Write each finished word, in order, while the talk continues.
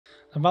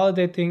And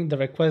validating the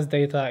request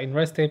data in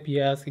REST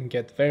APIs can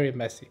get very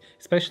messy,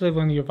 especially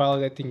when you're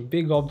validating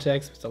big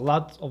objects with a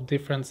lot of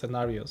different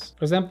scenarios.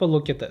 For example,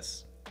 look at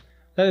this.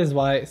 That is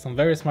why some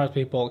very smart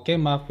people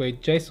came up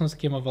with JSON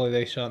schema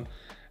validation,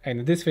 and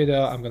in this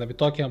video I'm going to be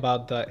talking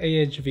about the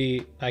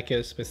AJV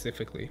package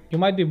specifically. You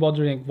might be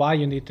wondering why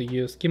you need to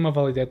use schema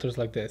validators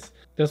like this.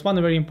 There's one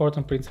very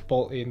important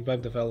principle in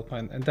web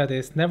development, and that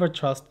is never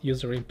trust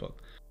user input.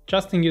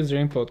 Trusting user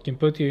input can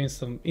put you in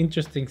some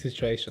interesting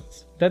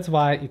situations. That's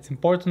why it's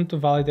important to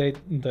validate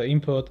the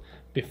input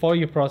before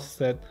you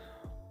process it,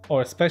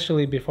 or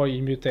especially before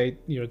you mutate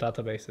your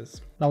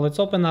databases. Now let's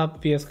open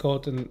up VS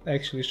Code and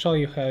actually show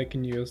you how you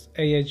can use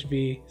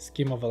AJV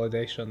schema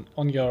validation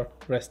on your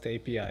REST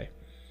API.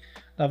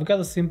 Now I've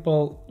got a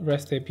simple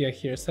REST API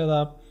here set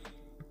up.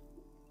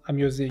 I'm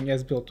using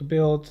sbuild to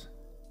build.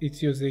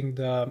 It's using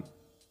the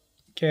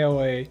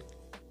KOA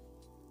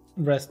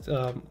REST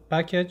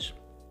package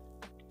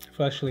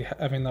for actually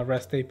having a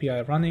REST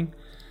API running,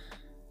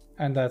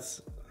 and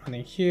that's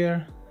running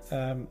here.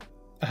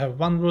 I have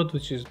one root,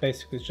 which is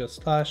basically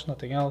just slash,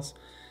 nothing else,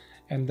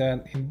 and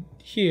then in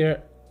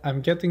here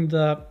I'm getting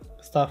the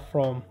stuff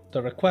from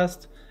the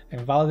request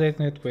and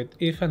validating it with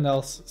if and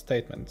else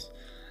statements.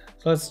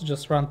 So let's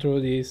just run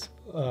through these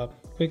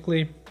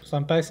quickly. So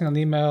I'm passing an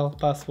email,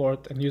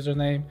 password, and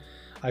username.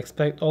 I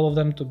expect all of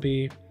them to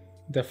be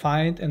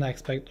defined, and I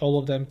expect all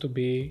of them to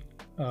be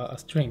a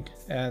string.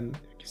 And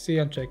you can see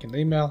I'm checking the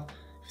email.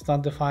 If it's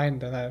not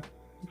defined, then I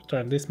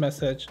return this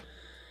message.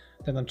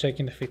 Then I'm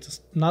checking if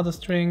it's not a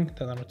string,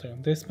 then I'm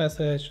returning this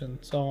message, and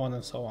so on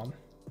and so on.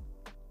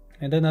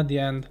 And then at the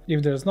end,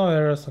 if there's no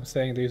errors, I'm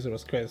saying the user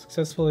was created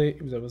successfully.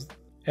 If there was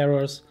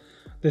errors,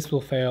 this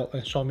will fail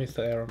and show me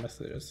the error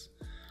messages.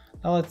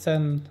 Now let's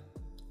send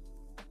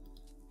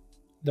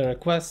the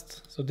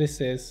request. So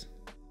this is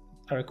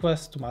a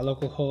request to my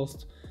local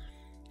host.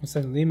 I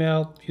send an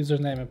email,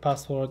 username and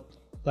password,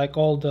 like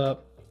all the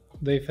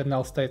if and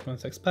else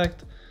statements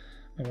expect.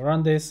 When we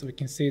run this, we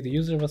can see the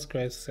user was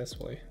created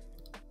successfully,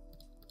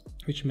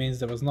 which means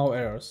there was no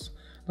errors.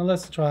 Now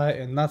let's try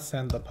and not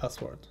send the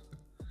password.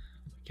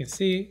 You can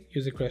see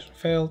user creation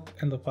failed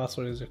and the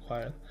password is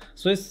required.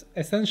 So this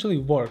essentially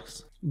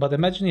works, but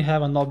imagine you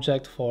have an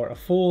object for a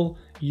full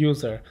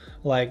user,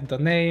 like the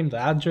name, the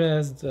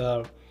address,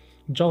 the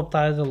job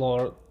title,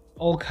 or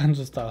all kinds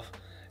of stuff.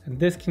 And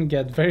this can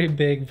get very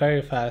big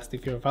very fast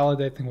if you're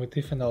validating with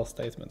if and else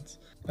statements.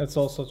 Let's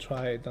also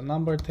try the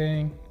number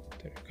thing.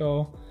 There we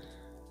go.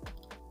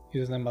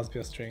 Username must be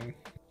a string.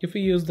 If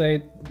we use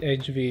the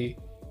AJV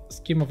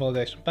schema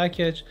validation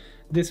package,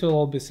 this will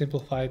all be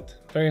simplified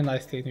very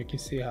nicely, and you can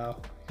see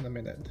how in a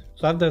minute.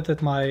 So I've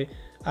adapted my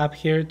app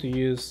here to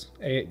use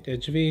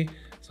AJV.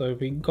 So if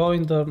we go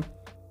in the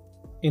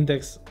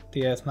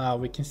index.ts now,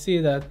 we can see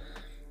that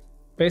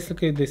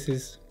basically this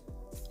is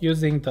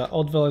using the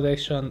auth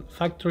validation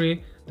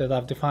factory that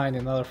I've defined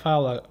in another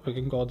file. We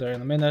can go there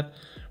in a minute.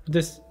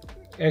 This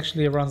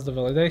actually runs the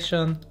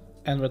validation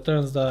and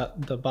returns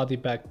the body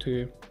back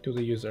to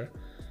the user.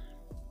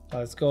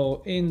 Let's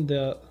go in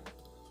the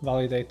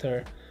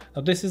validator.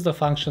 Now this is the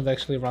function that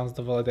actually runs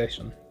the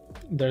validation.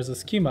 There's a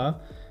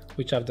schema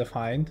which I've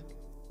defined,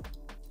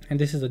 and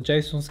this is a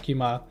JSON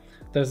schema.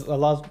 There's a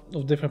lot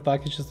of different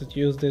packages that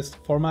use this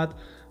format,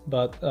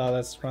 but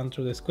let's run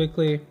through this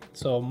quickly.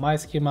 So my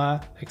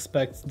schema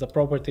expects the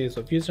properties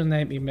of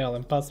username, email,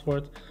 and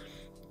password,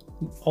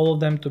 all of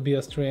them to be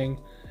a string,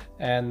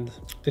 and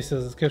this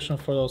is a description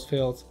for those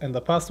fields. And the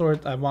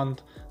password, I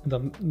want the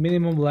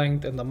minimum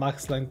length and the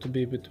max length to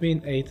be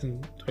between 8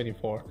 and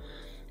 24.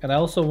 And I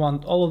also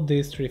want all of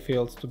these three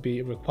fields to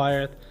be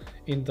required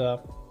in the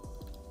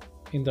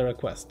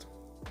request.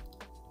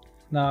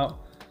 Now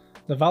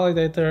the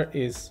validator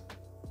is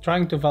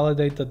trying to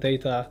validate the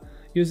data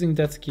using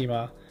that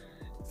schema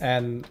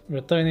and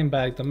returning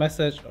back the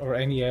message or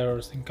any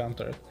errors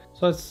encountered.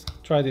 So let's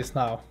try this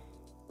now.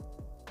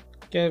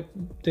 Okay,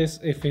 this,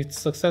 if it's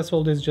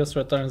successful, this just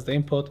returns the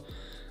input.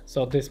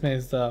 So this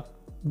means the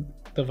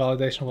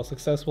validation was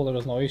successful, there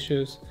was no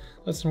issues.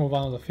 Let's remove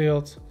one of the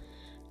fields.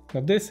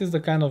 Now this is the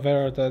kind of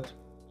error that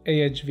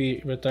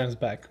AJV returns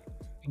back.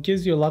 It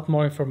gives you a lot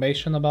more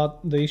information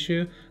about the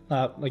issue.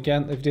 Now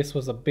again, if this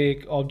was a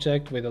big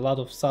object with a lot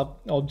of sub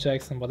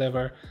objects and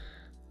whatever,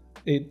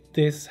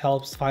 this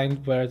helps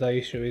find where the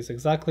issue is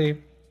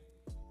exactly.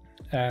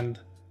 And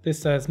this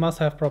says must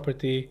have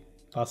property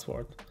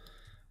password.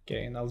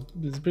 Okay, now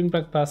let's bring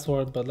back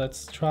password, but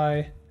let's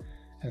try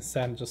and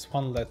send just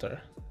one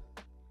letter.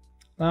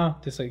 Now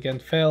this again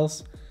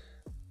fails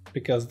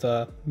because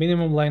the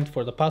minimum length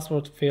for the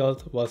password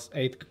field was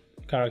 8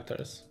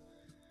 characters.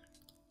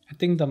 I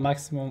think the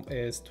maximum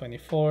is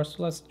 24,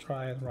 so let's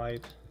try and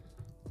write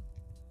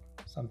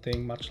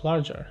something much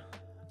larger.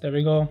 There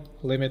we go,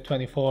 limit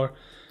 24,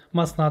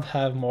 must not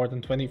have more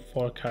than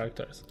 24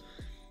 characters.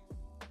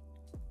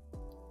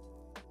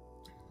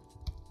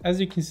 As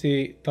you can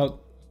see,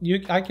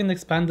 I can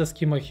expand the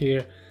schema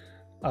here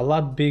a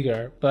lot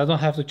bigger, but I don't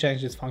have to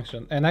change this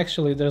function. And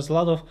actually there's a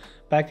lot of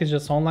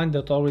packages online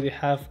that already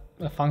have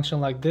a function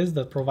like this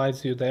that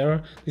provides you the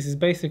error. This is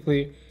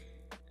basically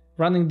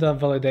running the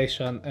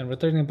validation and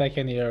returning back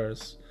any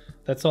errors.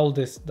 That's all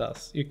this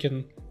does. You can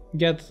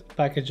get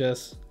packages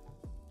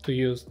to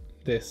use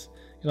this.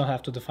 You don't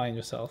have to define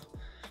yourself.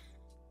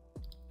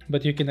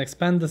 But you can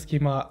expand the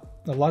schema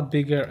a lot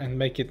bigger and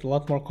make it a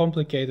lot more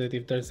complicated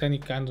if there's any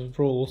kind of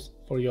rules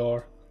for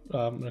your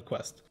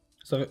request.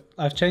 So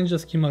I've changed the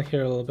schema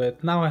here a little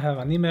bit. Now I have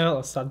an email,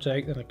 a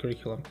subject, and a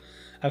curriculum.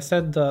 I've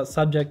set the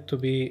subject to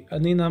be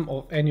an enum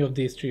of any of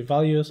these three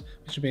values,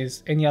 which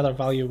means any other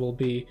value will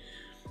be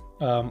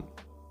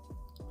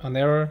an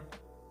error.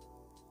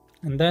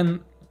 And then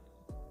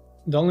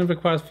the only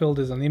required field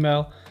is an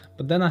email,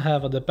 but then I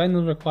have a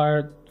dependent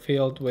required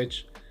field,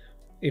 which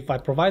if I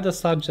provide a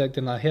subject,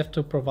 then I have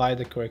to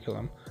provide a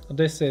curriculum. So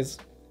this is,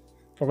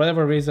 for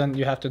whatever reason,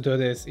 you have to do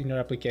this in your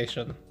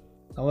application.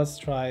 Now let's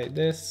try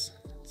this.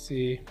 Let's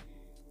see.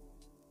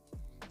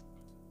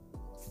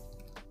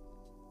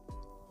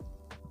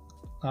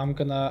 I'm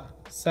gonna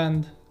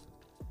send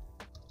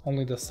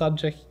only the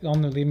subject,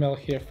 only the email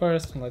here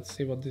first, and let's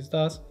see what this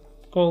does.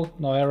 Cool,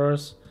 no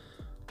errors.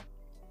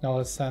 Now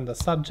let's send the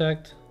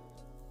subject.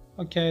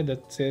 Okay,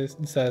 that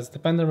says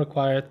dependent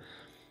required.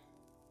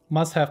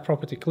 Must have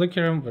property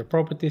curriculum where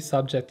property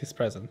subject is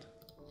present.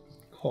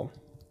 Cool.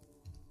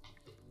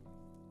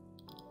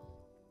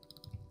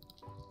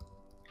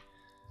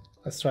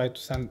 Let's try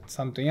to send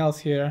something else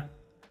here.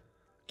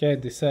 Okay,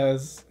 this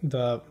says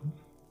the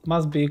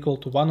must be equal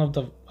to one of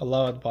the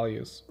allowed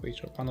values,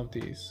 which are one of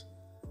these.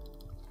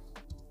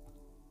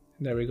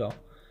 There we go.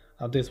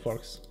 Now this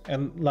works.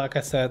 And like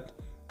I said,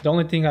 the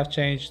only thing I've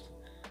changed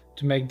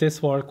to make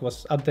this work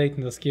was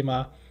updating the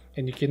schema.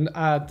 And you can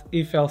add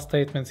if-else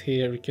statements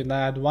here, you can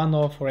add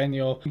one-off or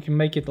any-off, you can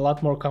make it a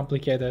lot more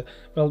complicated.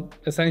 Well,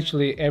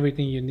 essentially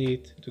everything you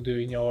need to do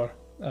in your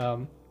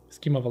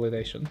schema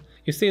validation.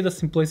 You see the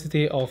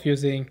simplicity of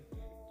using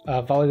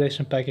a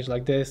validation package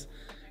like this.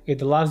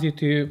 It allows you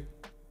to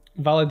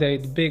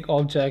validate big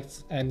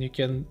objects, and you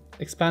can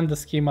expand the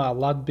schema a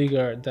lot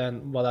bigger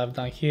than what I've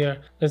done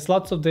here. There's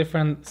lots of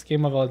different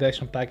schema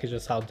validation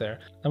packages out there.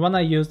 The one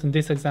I used in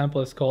this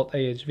example is called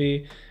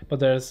AJV, but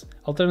there's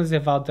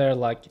alternatives out there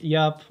like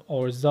YAP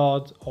or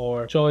Zod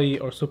or Joey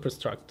or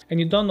Superstruct. And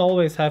you don't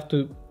always have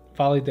to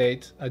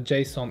validate a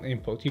JSON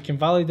input. You can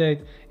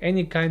validate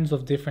any kinds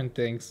of different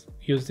things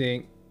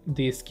using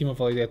these schema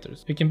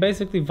validators. You can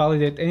basically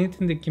validate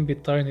anything that can be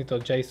turned into a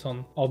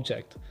JSON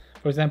object.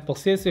 For example,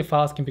 CSV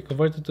files can be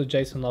converted to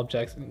JSON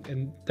objects,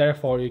 and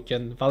therefore you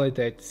can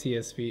validate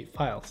CSV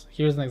files.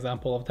 Here's an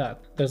example of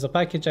that. There's a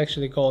package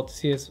actually called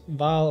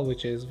CSVal,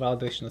 which is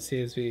validation of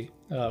CSV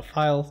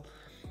files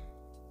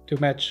to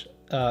match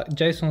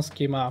JSON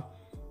schema,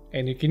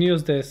 and you can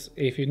use this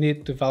if you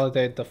need to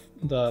validate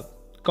the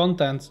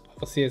contents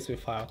of a CSV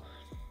file.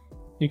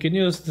 You can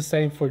use the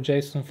same for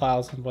JSON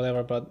files and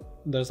whatever, but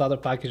there's other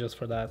packages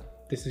for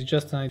that. This is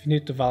just if you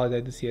need to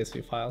validate the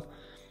CSV file.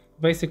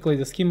 Basically,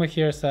 the schema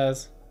here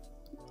says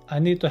I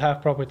need to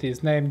have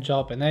properties name,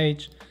 job, and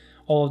age.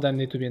 All of them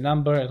need to be a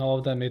number, and all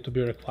of them need to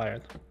be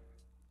required.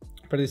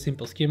 Pretty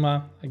simple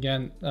schema.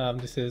 Again,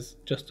 this is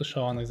just to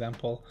show an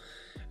example.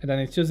 And then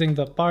it's using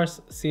the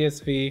parse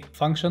CSV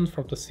function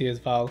from the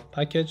CSVal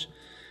package,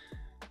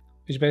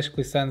 which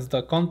basically sends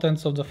the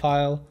contents of the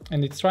file,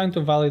 and it's trying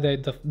to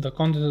validate the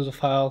content of the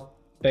file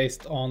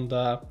based on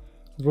the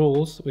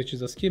rules, which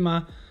is a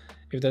schema.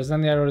 If there's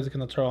any error, it's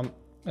going to throw an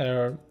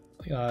error.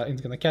 It's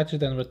going to catch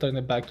it and return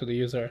it back to the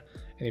user,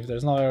 and if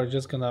there's no error,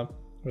 just going to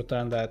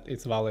return that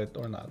it's valid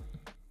or not.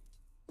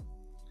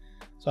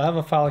 So I have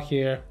a file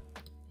here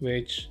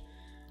which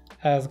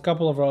has a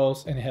couple of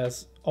rows and it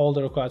has all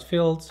the required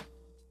fields.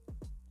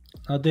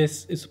 Now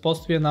this is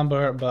supposed to be a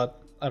number,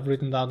 but I've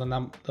written down the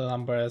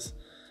number as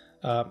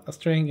a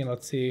string, and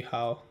let's see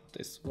how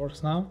this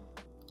works now.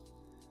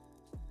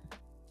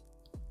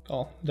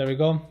 Oh, there we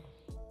go.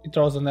 It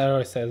throws an error.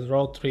 It says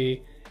row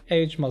 3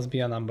 age must be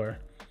a number.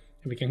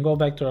 We can go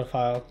back to our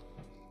file,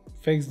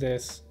 fix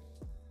this,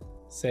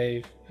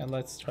 save, and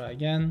let's try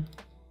again.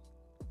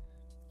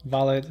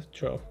 Valid,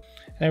 true.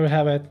 And there we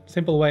have it.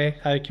 Simple way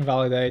how you can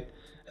validate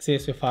a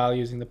CSV file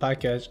using the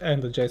package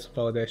and the JSON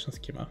validation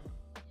schema.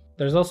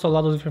 There's also a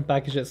lot of different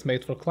packages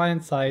made for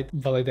client-side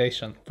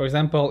validation. For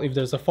example, if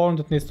there's a form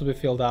that needs to be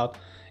filled out,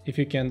 if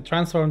you can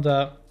transform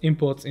the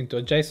inputs into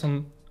a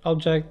JSON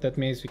object, that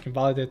means you can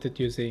validate it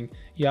using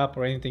YAP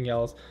or anything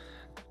else.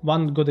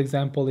 One good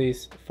example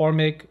is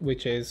Formic,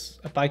 which is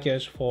a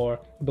package for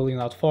building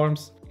out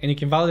forms, and you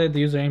can validate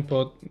the user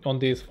input on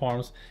these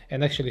forms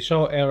and actually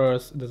show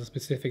errors that are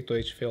specific to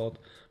each field,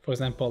 for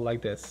example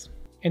like this.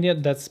 And yeah,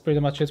 that's pretty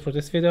much it for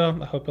this video.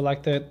 I hope you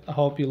liked it. I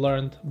hope you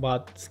learned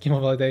what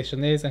schema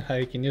validation is and how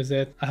you can use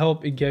it. I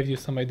hope it gave you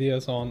some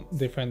ideas on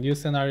different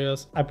use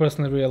scenarios. I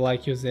personally really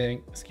like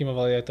using schema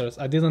validators.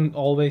 I didn't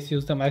always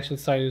use them. I actually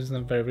started using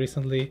them very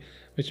recently,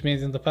 which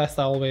means in the past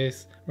I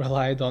always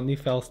relied on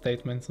if-else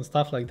statements and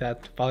stuff like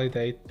that to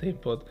validate the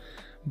input.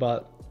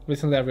 But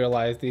recently I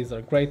realized these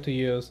are great to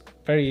use,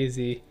 very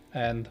easy,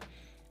 and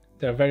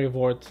they're very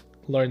worth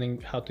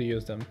learning how to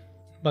use them.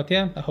 But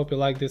yeah, I hope you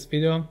liked this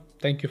video.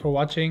 Thank you for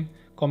watching.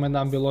 Comment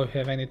down below if you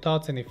have any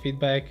thoughts, any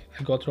feedback.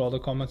 I go through all the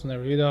comments on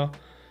every video.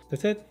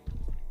 That's it.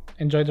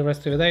 Enjoy the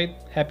rest of your day.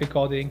 Happy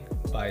coding.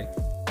 Bye.